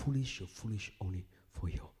you are foolish, you're foolish only for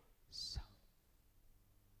yourself.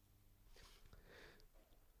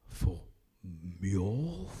 For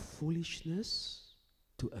your foolishness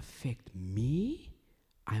to affect me,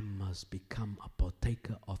 I must become a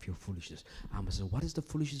partaker of your foolishness. I must say, what is the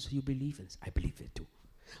foolishness you believe in? I believe it too.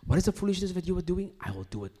 What is the foolishness that you are doing? I will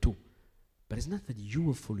do it too. But it's not that you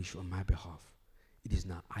are foolish on my behalf. It is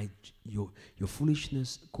not. Your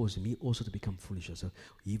foolishness caused me also to become foolish. So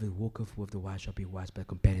even walketh with the wise shall be wise, but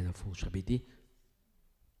companion of fools shall be thee.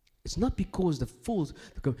 It's not because the fools,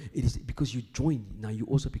 it is because you joined. Now you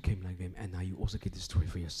also became like them, and now you also get destroyed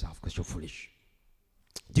for yourself because you're foolish.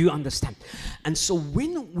 Do you understand? And so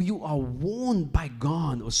when you are warned by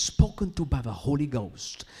God or spoken to by the Holy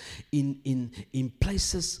Ghost in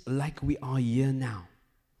places like we are here now,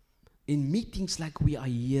 in meetings like we are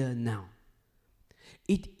here now,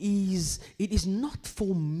 it is not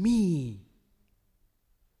for me.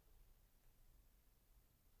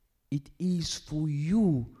 It is for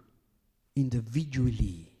you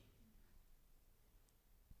individually.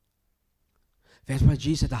 That's why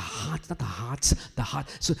Jesus said the heart, not the hearts, the heart.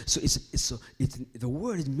 So it's the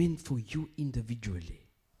word is meant for you individually.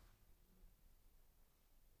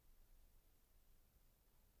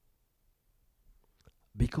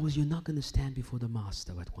 Because you're not going to stand before the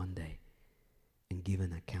Master at one day and give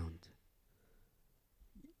an account.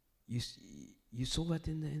 You saw that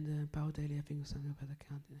in the Power Daily, I think, something about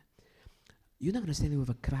account. You're not going to stand there with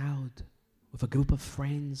a crowd, with a group of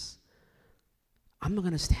friends. I'm not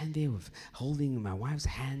going to stand there with holding my wife's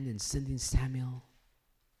hand and sending Samuel.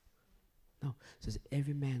 No, it says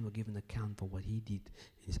every man will give an account for what he did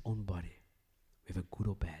in his own body, whether good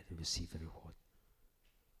or bad, and receive a reward.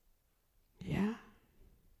 Yeah?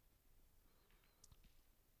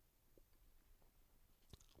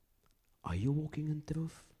 Are you walking in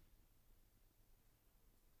truth?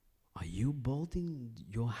 Are you building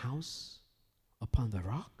your house upon the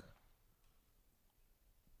rock?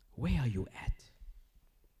 Where are you at?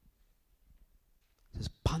 It says,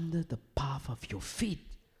 ponder the path of your feet,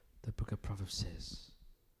 the book of Proverbs says.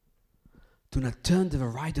 Do not turn to the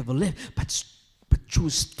right or the left, but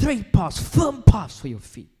choose straight paths, firm paths for your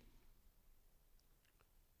feet.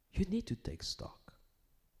 You need to take stock.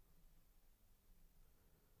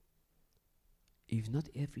 If not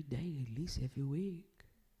every day, at least every week.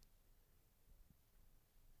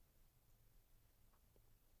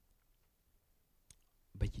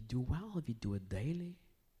 But you do well if you do it daily.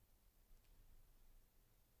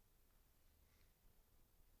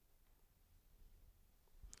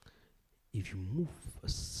 If you move a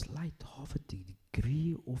slight half a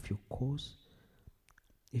degree off your course,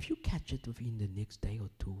 if you catch it within the next day or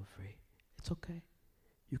 2 or 3, it's okay.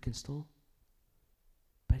 You can still.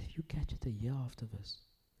 But if you catch it a year after this,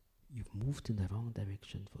 you've moved in the wrong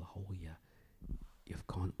direction for the whole year. You've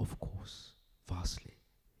gone off course vastly.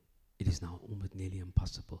 It is now almost nearly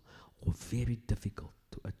impossible or very difficult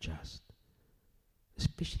to adjust,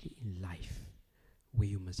 especially in life, where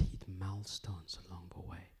you must hit milestones along the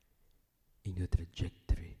way in your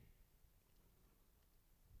trajectory.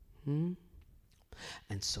 And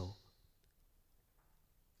so,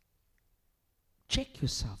 check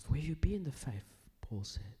yourself. Where you be in the faith, Paul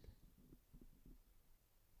said.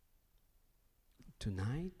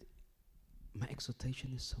 Tonight, my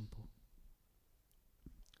exhortation is simple.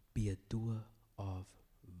 Be a doer of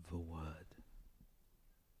the word.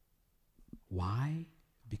 Why?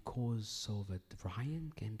 Because so that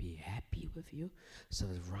Ryan can be happy with you, so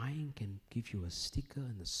that Ryan can give you a sticker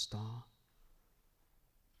and a star.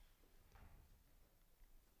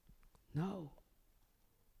 No.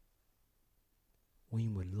 When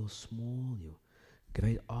you were a little small, you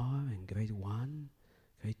grade R and grade 1,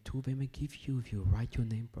 grade 2, they may give you, if you write your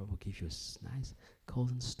name, probably give you a nice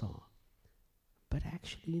golden star. But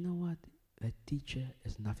actually, you know what? That teacher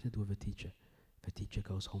has nothing to do with the teacher. The teacher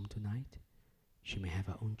goes home tonight. She may have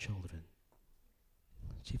her own children.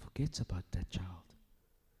 She forgets about that child.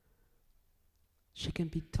 She can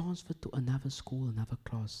be transferred to another school, another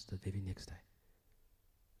class the very next day.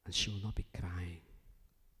 And she will not be crying.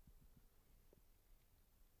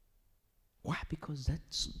 Why? Because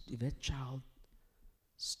that child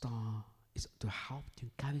star is to help to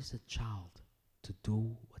encourage the child to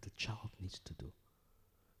do what the child needs to do,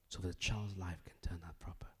 so that the child's life can turn out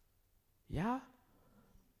proper. Yeah?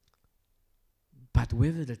 But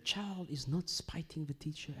whether the child is not spiting the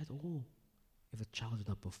teacher at all, if the child is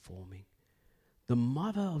not performing, the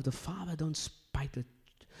mother or the father don't spite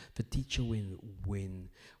the teacher when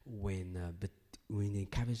they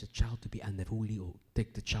encourage the child to be unruly or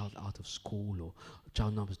take the child out of school or the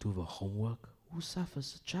child not to do the homework. Who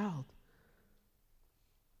suffers? The child.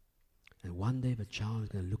 And one day the child is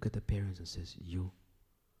going to look at the parents and says, you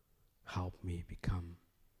help me become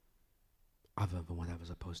other than what I was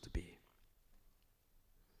supposed to be.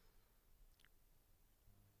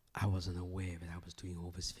 I wasn't aware that I was doing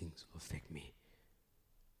all these things to affect me.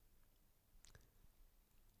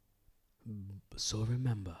 So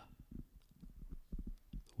remember,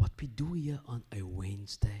 what we do here on a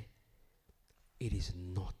Wednesday, it is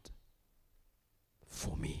not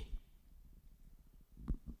for me.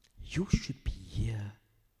 You should be here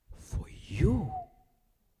for you.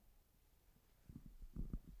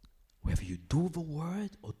 Whether you do the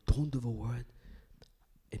word or don't do the word,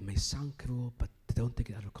 it may sound cruel, but don't take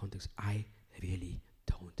it out of context. I really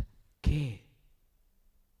don't care.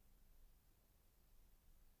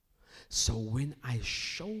 So when I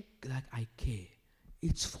show that I care,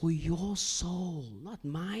 it's for your soul, not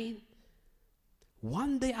mine.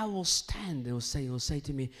 One day I will stand and will say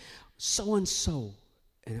to me, so and so,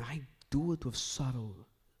 and I do it with sorrow.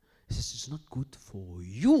 He says it's not good for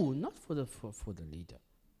you, not for the leader.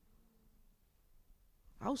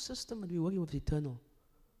 Our system will be working with eternal.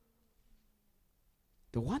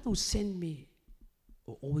 The one who sent me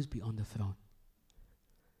will always be on the throne.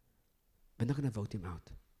 We're not going to vote him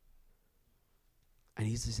out. And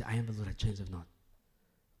he says, I am the Lord, I change if not.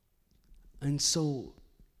 And so,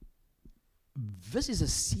 this is a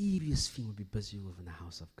serious thing we'll be busy with in the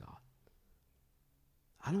house of God.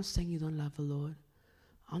 I'm not saying you don't love the Lord.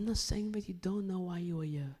 I'm not saying that you don't know why you are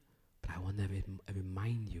here. But I want to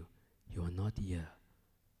remind you, you are not here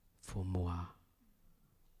for more.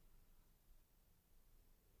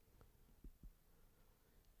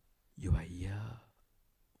 You are here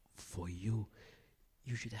for you.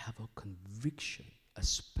 You should have a conviction, a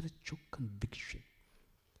spiritual conviction.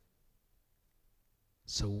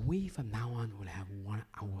 So we from now on will have 1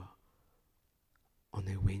 hour on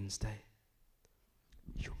a Wednesday.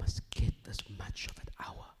 You must get as much of that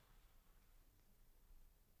hour,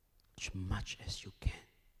 as much as you can.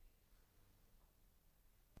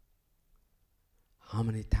 How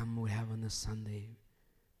many time we have on a Sunday?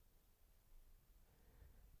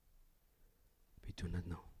 We do not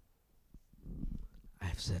know. I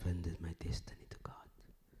have surrendered my destiny to God.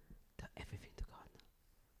 To everything to God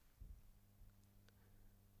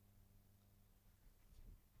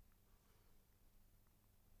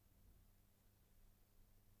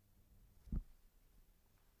now.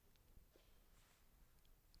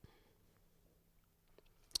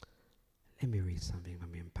 Let me read something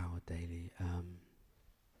from Empowered Daily.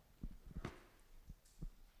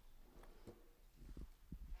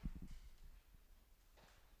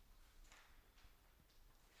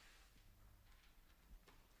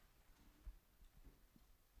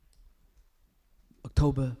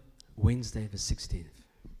 October, Wednesday the 16th.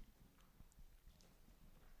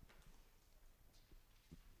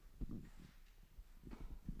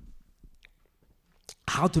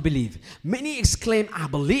 How to believe. Many exclaim, I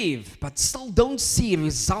believe, but still don't see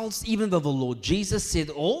results, even though the Lord Jesus said,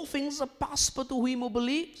 all things are possible to him who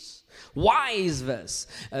believes. Why is this?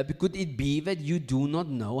 Could it be that you do not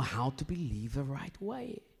know how to believe the right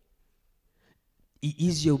way?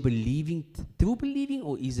 Is your believing true believing,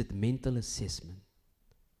 or is it mental assessment?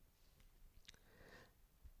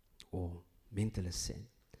 Or mental assent.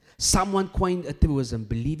 Someone coined a truism,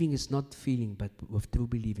 believing is not feeling, but with true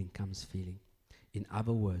believing comes feeling. In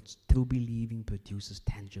other words, true believing produces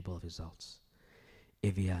tangible results.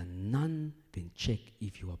 If there are none, then check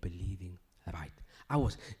if you are believing right.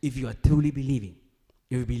 If you are truly believing,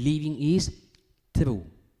 if believing is true,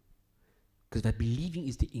 because that believing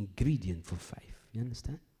is the ingredient for faith. You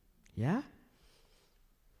understand? Yeah?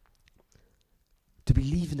 To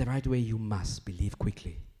believe in the right way, you must believe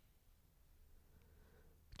quickly.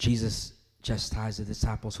 Jesus chastised the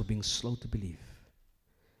disciples for being slow to believe.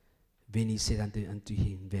 Then he said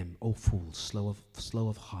unto them, O fools, slow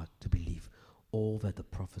of heart to believe all that the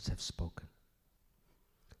prophets have spoken.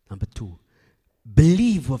 Number 2,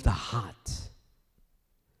 believe with the heart.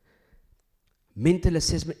 Mental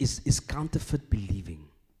assessment is counterfeit believing.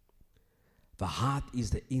 The heart is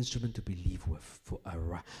the instrument to believe with for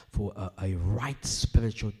a right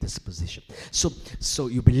spiritual disposition. So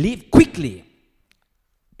you believe quickly.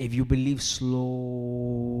 If you believe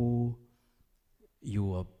slow,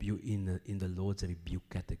 you in the Lord's rebuke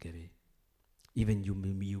category. Even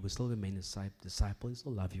you will still remain a disciple. He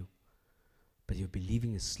still love you, but your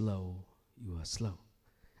believing is slow. You are slow.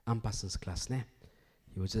 Aanpassings class, ne?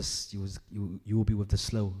 You will be with the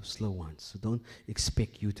slow ones. So don't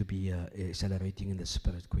expect you to be accelerating in the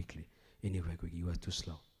spirit quickly. Anyway, you are too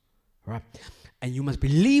slow. Right? And you must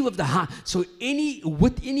believe with the heart. So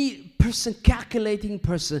any person, calculating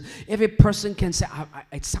person, every person can say,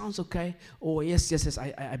 it sounds okay, or yes,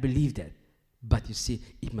 I believe that. But you see,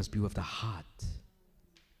 it must be with the heart.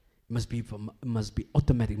 It must be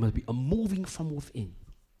automatic, it must be a moving from within.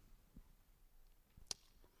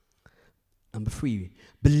 Number 3,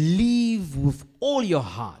 believe with all your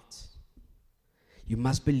heart. You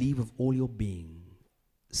must believe with all your being.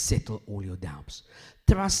 Settle all your doubts.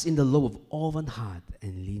 Trust in the Lord with all thine heart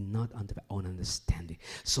and lean not unto thy own understanding.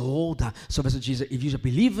 So Pastor Jesus, if you shall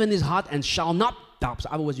believe in his heart and shall not doubt, so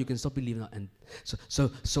otherwise you can stop believing. And so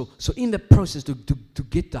in the process to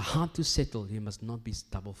get the heart to settle, you must not be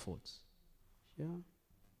double thoughts. Yeah.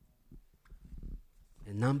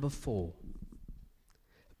 And number 4,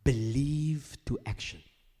 believe to action.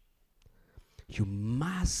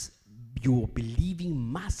 Your believing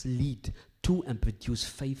must lead to and produce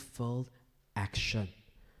faithful action.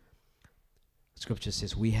 Scripture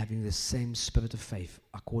says, we having the same spirit of faith,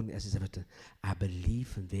 according as is written, I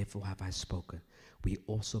believe and therefore have I spoken. We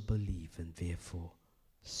also believe and therefore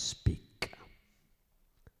speak.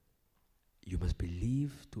 You must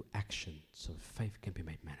believe to action so faith can be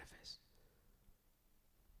made manifest.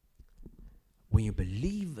 When you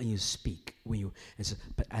believe and you speak,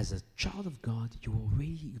 but as a child of God,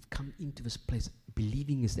 you've come into this place.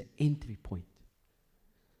 Believing is the entry point.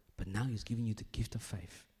 But now he's giving you the gift of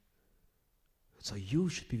faith. So you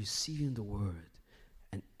should be receiving the word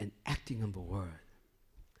and acting on the word.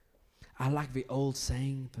 I like the old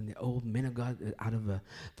saying from the old men of God out of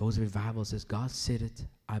those revivals says, God said it,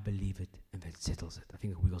 I believe it, and that settles it. I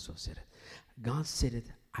think we also said it. God said it,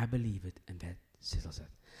 I believe it, and that settles it.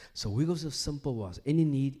 So Wiggles' simple was, any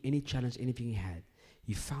need, any challenge, anything he had,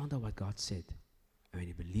 he found out what God said. And when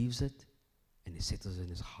he believes it, and he settles in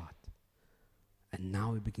his heart. And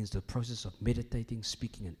now he begins the process of meditating,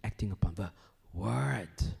 speaking, and acting upon the word.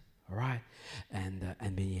 All right? And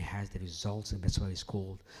then he has the results, and that's why it's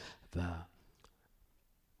called the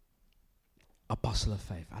apostle of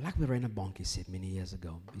faith. I like what Rainer Bonke said many years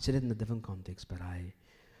ago. He said it in a different context, but I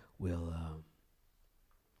will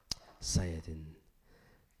say it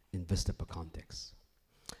in Vistapa context.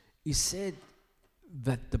 He said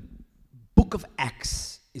that the book of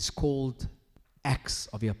Acts is called Acts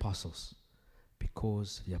of the Apostles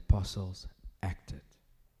because the apostles acted.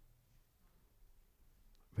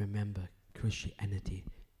 Remember, Christianity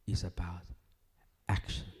is about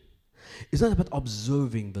action. It's not about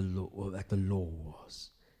observing the law, like the law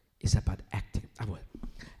was. It's about acting.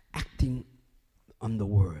 Acting on the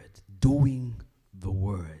word, doing the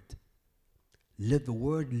word. Let the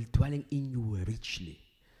word dwelling in you richly.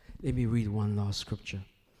 Let me read one last scripture.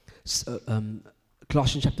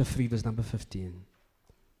 Colossians chapter 3, verse number 15.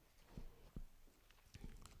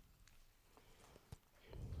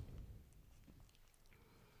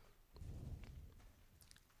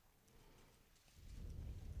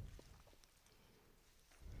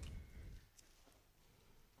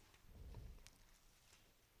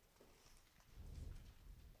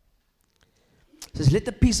 It says, let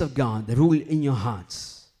the peace of God rule in your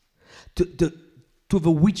hearts, to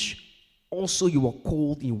the which also you are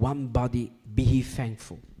called in one body, be ye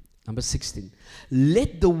thankful. Number 16.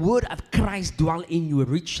 Let the word of Christ dwell in you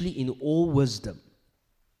richly in all wisdom,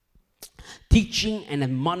 teaching and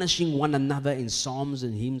admonishing one another in psalms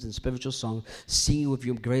and hymns and spiritual songs, singing with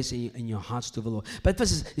your grace in your hearts to the Lord. But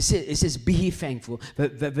first it says, be ye thankful.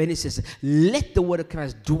 But then it says, let the word of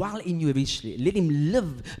Christ dwell in you richly. Let him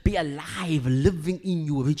live, be alive, living in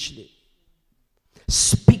you richly.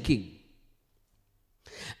 Speaking.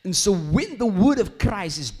 And so when the word of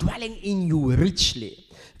Christ is dwelling in you richly,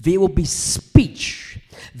 there will be speech.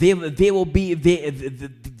 There will be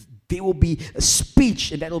a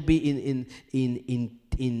speech, and that will be in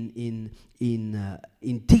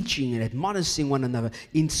teaching and admonishing one another,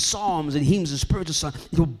 in psalms and hymns and spiritual songs.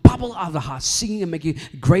 It will bubble out of the heart, singing and making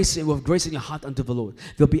grace with grace in your heart unto the Lord.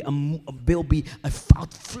 There'll be a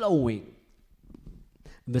outflowing.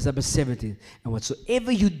 Verse number 17. And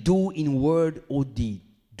whatsoever you do in word or deed,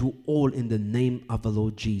 do all in the name of the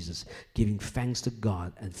Lord Jesus, giving thanks to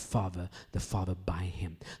God and the Father by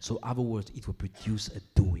him. So, in other words, it will produce a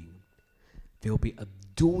doing. There will be a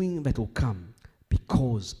doing that will come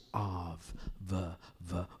because of the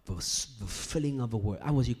filling of the word.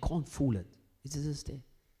 Otherwise, you can't fool it. It is this day.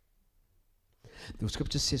 The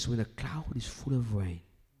scripture says, when a cloud is full of rain,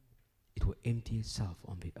 it will empty itself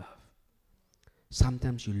on the earth.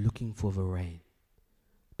 Sometimes you're looking for the rain,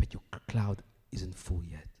 but your cloud isn't full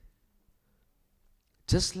yet.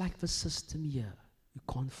 Just like the system here, you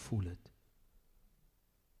can't fool it.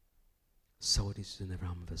 So it is in the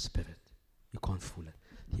realm of the spirit. You can't fool it.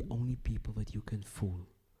 The only people that you can fool,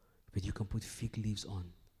 that you can put fig leaves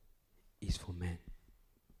on, is for man.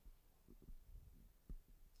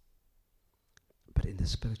 But in the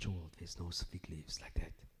spiritual world, there's no fig leaves like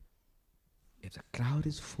that. If the cloud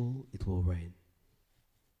is full, it will rain.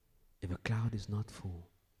 If a cloud is not full,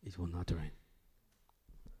 it will not rain.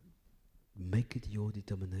 Make it your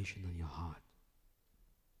determination on your heart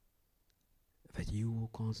that you will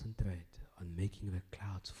concentrate on making the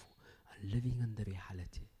clouds full and living in the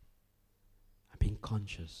reality and being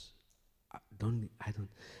conscious.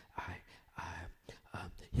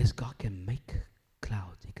 Yes, God can make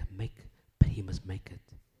clouds. He can make, but he must make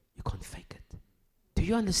it. You can't fake it. Do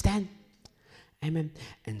you understand? Amen.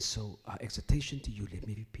 And so our exhortation to you, let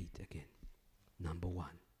me repeat again. Number 1.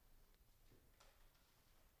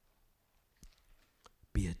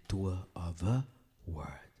 Be a doer of the word.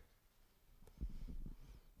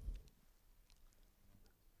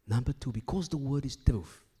 Number 2, because the word is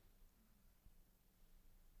truth.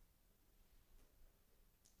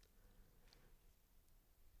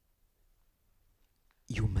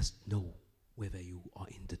 You must know whether you are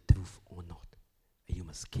in the truth or not. And you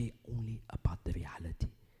must care only about the reality.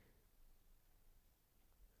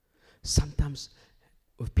 Sometimes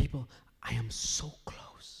with people, I am so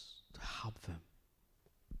close to help them.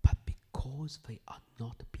 But because they are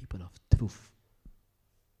not people of truth,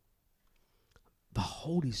 the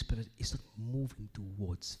Holy Spirit is not moving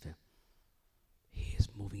towards them. He is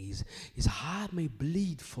moving. His heart may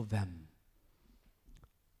bleed for them,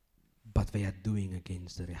 but they are doing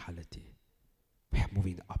against the reality. They are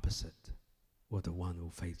moving the opposite, or the one who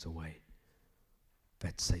fades away.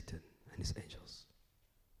 That's Satan and his angels.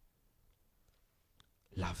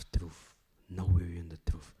 Love truth. Know where you're in the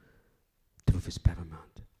truth. Truth truth is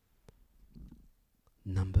paramount.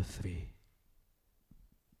 Number 3,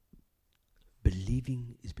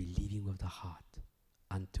 believing is believing with the heart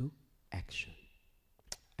unto action.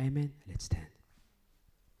 Amen. Let's stand.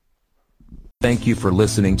 Thank you for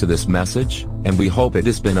listening to this message, and we hope it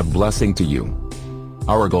has been a blessing to you.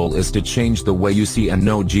 Our goal is to change the way you see and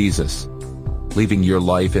know Jesus, leaving your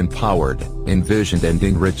life empowered, envisioned and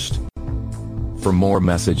enriched. For more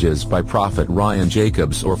messages by Prophet Ryan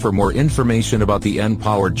Jacobs or for more information about the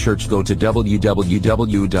Empowered Church, go to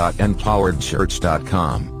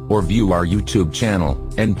www.empoweredchurch.com or view our YouTube channel,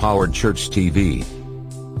 Empowered Church TV.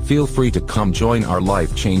 Feel free to come join our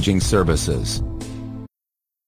life-changing services.